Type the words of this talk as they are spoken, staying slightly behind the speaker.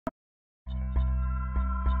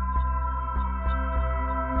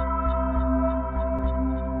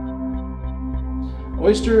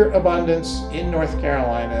oyster abundance in North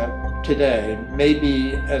Carolina today may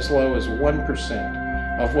be as low as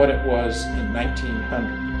 1% of what it was in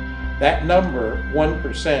 1900. That number,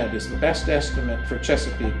 1%, is the best estimate for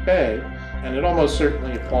Chesapeake Bay, and it almost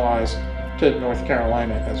certainly applies to North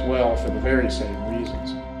Carolina as well for the very same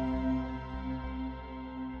reasons.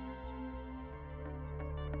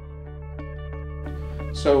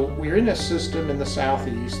 So we're in a system in the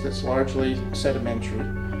southeast that's largely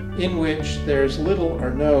sedimentary, in which there's little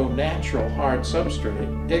or no natural hard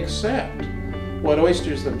substrate except what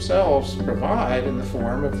oysters themselves provide in the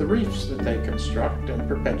form of the reefs that they construct and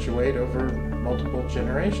perpetuate over multiple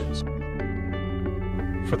generations.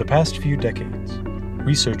 For the past few decades,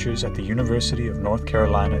 researchers at the University of North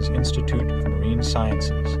Carolina's Institute of Marine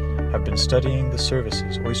Sciences have been studying the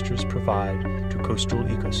services oysters provide to coastal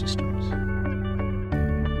ecosystems.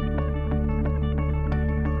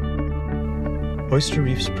 Oyster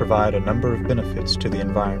reefs provide a number of benefits to the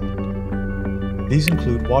environment. These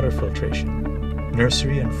include water filtration,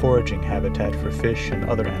 nursery and foraging habitat for fish and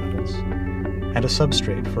other animals, and a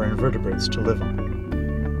substrate for invertebrates to live on.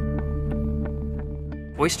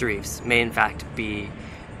 Oyster reefs may in fact be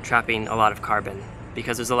trapping a lot of carbon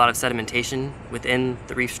because there's a lot of sedimentation within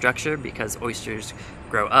the reef structure because oysters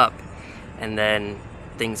grow up and then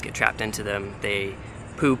things get trapped into them. They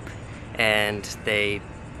poop and they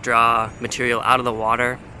draw material out of the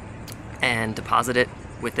water and deposit it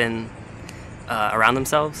within around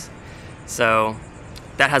themselves. So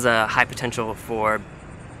that has a high potential for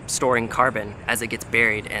storing carbon as it gets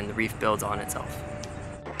buried and the reef builds on itself.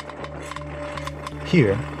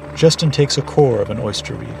 Here, Justin takes a core of an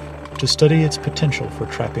oyster reef to study its potential for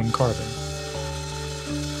trapping carbon.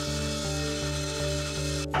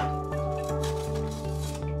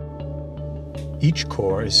 Each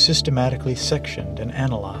core is systematically sectioned and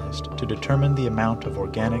analyzed to determine the amount of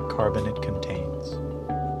organic carbon it contains.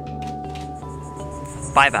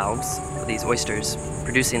 Bivalves, these oysters,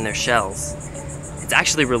 producing their shells, it's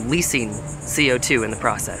actually releasing CO2 in the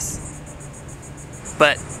process.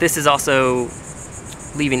 But this is also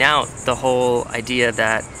leaving out the whole idea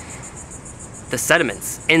that the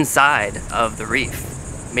sediments inside of the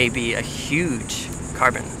reef may be a huge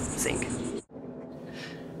carbon sink.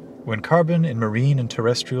 When carbon in marine and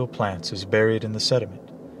terrestrial plants is buried in the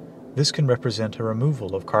sediment, this can represent a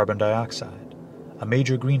removal of carbon dioxide, a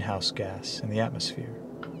major greenhouse gas in the atmosphere.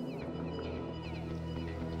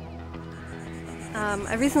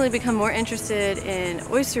 I've recently become more interested in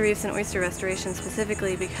oyster reefs and oyster restoration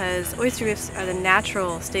specifically because oyster reefs are the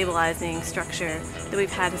natural stabilizing structure that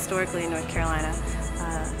we've had historically in North Carolina.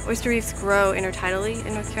 Oyster reefs grow intertidally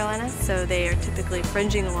in North Carolina, so they are typically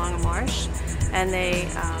fringing along a marsh, and they,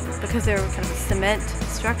 because they're kind of a cement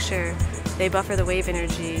structure, they buffer the wave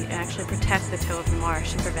energy and actually protect the toe of the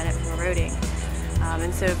marsh and prevent it from eroding.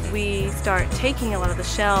 And so if we start taking a lot of the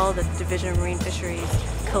shell that the Division of Marine Fisheries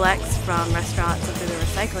collects from restaurants and through the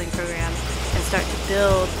recycling program and start to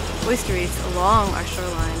build oyster reefs along our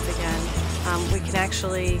shorelines again, we can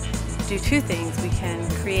actually do two things. We can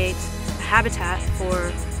create a habitat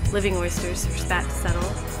for living oysters for spat to settle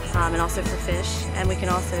and also for fish, and we can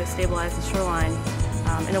also stabilize the shoreline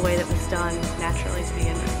in a way that was done naturally to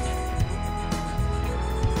begin with.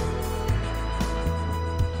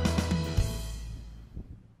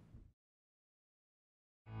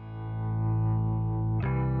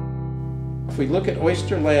 If we look at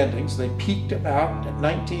oyster landings, they peaked about at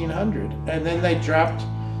 1900, and then they dropped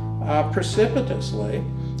precipitously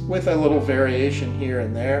with a little variation here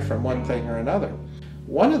and there from one thing or another.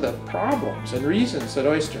 One of the problems and reasons that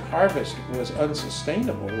oyster harvest was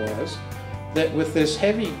unsustainable was that with this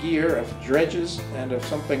heavy gear of dredges and of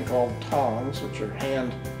something called tongs, which are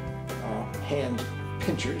hand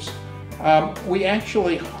pinchers, we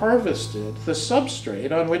actually harvested the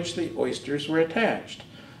substrate on which the oysters were attached.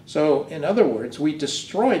 So, in other words, we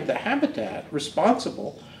destroyed the habitat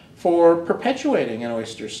responsible for perpetuating an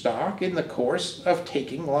oyster stock in the course of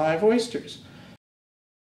taking live oysters.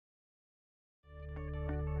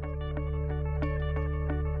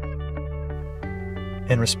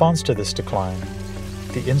 In response to this decline,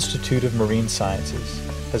 the Institute of Marine Sciences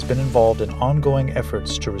has been involved in ongoing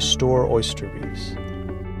efforts to restore oyster reefs.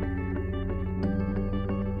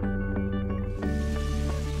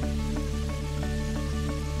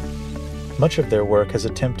 Much of their work has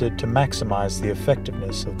attempted to maximize the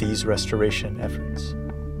effectiveness of these restoration efforts.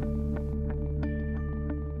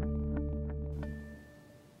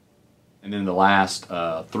 And in the last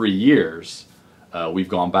 3 years, we've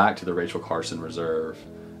gone back to the Rachel Carson Reserve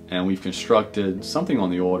and we've constructed something on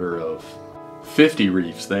the order of 50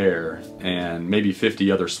 reefs there and maybe 50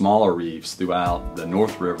 other smaller reefs throughout the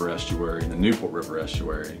North River estuary and the Newport River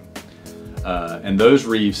estuary. And those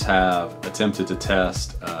reefs have attempted to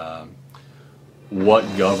test what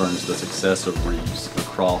governs the success of reefs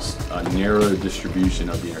across a narrow distribution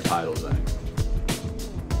of the intertidal zone.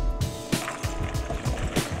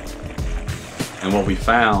 And what we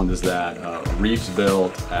found is that reefs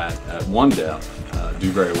built at one depth do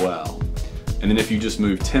very well. And then if you just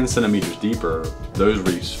move 10 centimeters deeper, those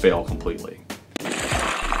reefs fail completely.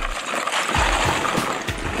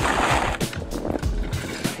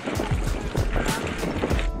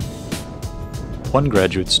 One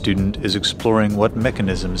graduate student is exploring what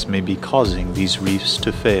mechanisms may be causing these reefs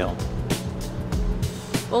to fail.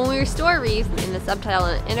 When we restore reefs in the subtidal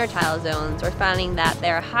and intertidal zones, we're finding that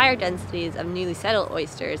there are higher densities of newly settled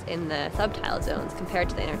oysters in the subtidal zones compared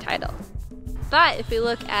to the intertidal. But if we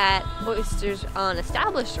look at oysters on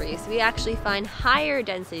established reefs, we actually find higher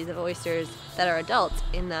densities of oysters that are adults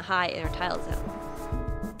in the high intertidal zone.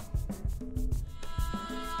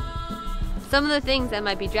 Some of the things that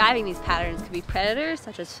might be driving these patterns could be predators,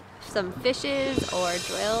 such as some fishes or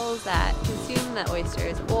drills that consume the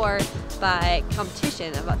oysters, or by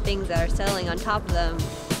competition about things that are settling on top of them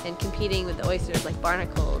and competing with the oysters like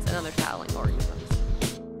barnacles and other fouling organisms.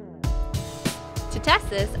 To test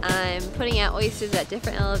this, I'm putting out oysters at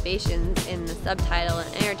different elevations in the subtidal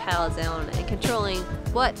and intertidal zone and controlling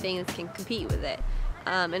what things can compete with it,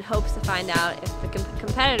 in hopes to find out if the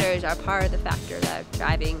competitors are part of the factor that are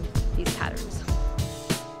driving these patterns.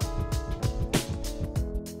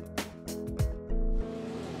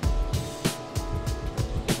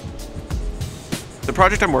 The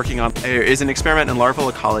project I'm working on is an experiment in larval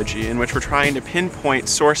ecology in which we're trying to pinpoint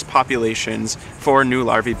source populations for new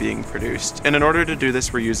larvae being produced. And in order to do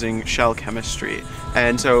this, we're using shell chemistry.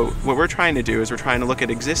 And so what we're trying to do is we're trying to look at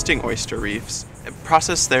existing oyster reefs,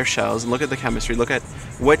 process their shells, and look at the chemistry, look at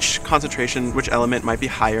which concentration, which element might be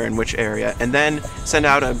higher in which area, and then send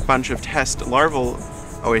out a bunch of test larval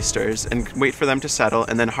oysters and wait for them to settle,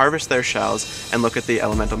 and then harvest their shells and look at the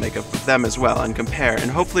elemental makeup of them as well and compare.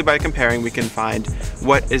 And hopefully by comparing we can find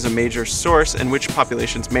what is a major source and which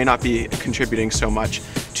populations may not be contributing so much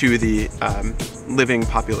to the living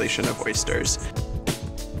population of oysters.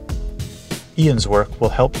 Ian's work will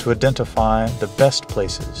help to identify the best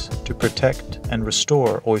places to protect and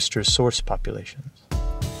restore oyster source populations.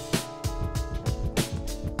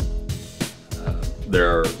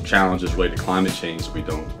 There are challenges related to climate change we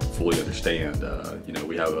don't fully understand.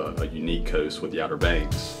 We have a unique coast with the Outer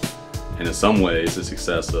Banks, and in some ways the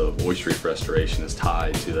success of oyster reef restoration is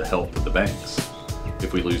tied to the health of the banks.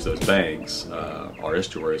 If we lose those banks, our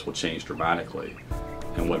estuaries will change dramatically,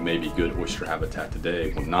 and what may be good oyster habitat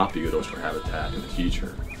today will not be good oyster habitat in the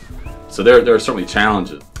future. So there are certainly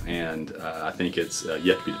challenges, and I think it's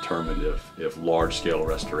yet to be determined if large-scale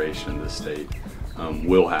restoration in this state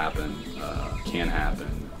will happen, can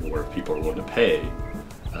happen, or if people are willing to pay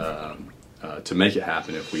to make it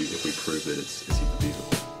happen if we prove that it's even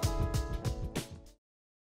feasible.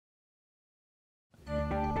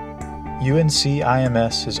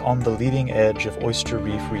 UNC-IMS is on the leading edge of oyster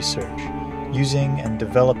reef research, using and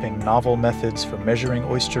developing novel methods for measuring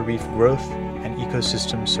oyster reef growth and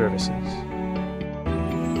ecosystem services.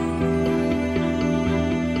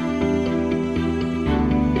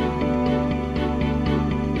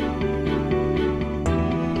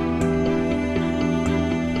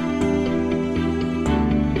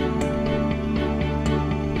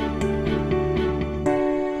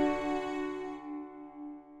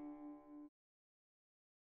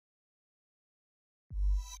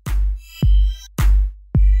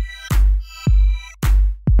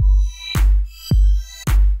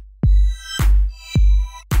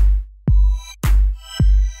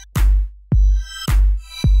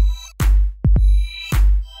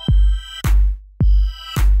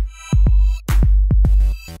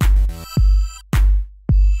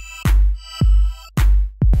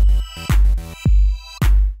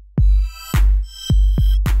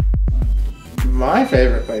 My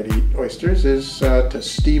favorite way to eat oysters is to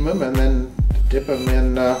steam them and then dip them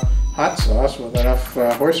in hot sauce with enough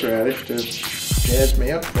horseradish to jazz me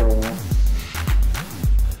up for a while.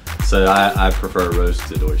 So I prefer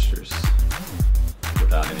roasted oysters,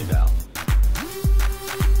 without any doubt.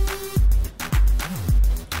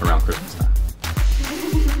 Around Christmas time.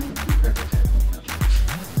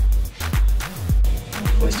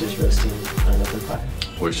 Oysters roasting on an open fire.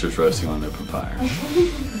 Oysters roasting on an open fire.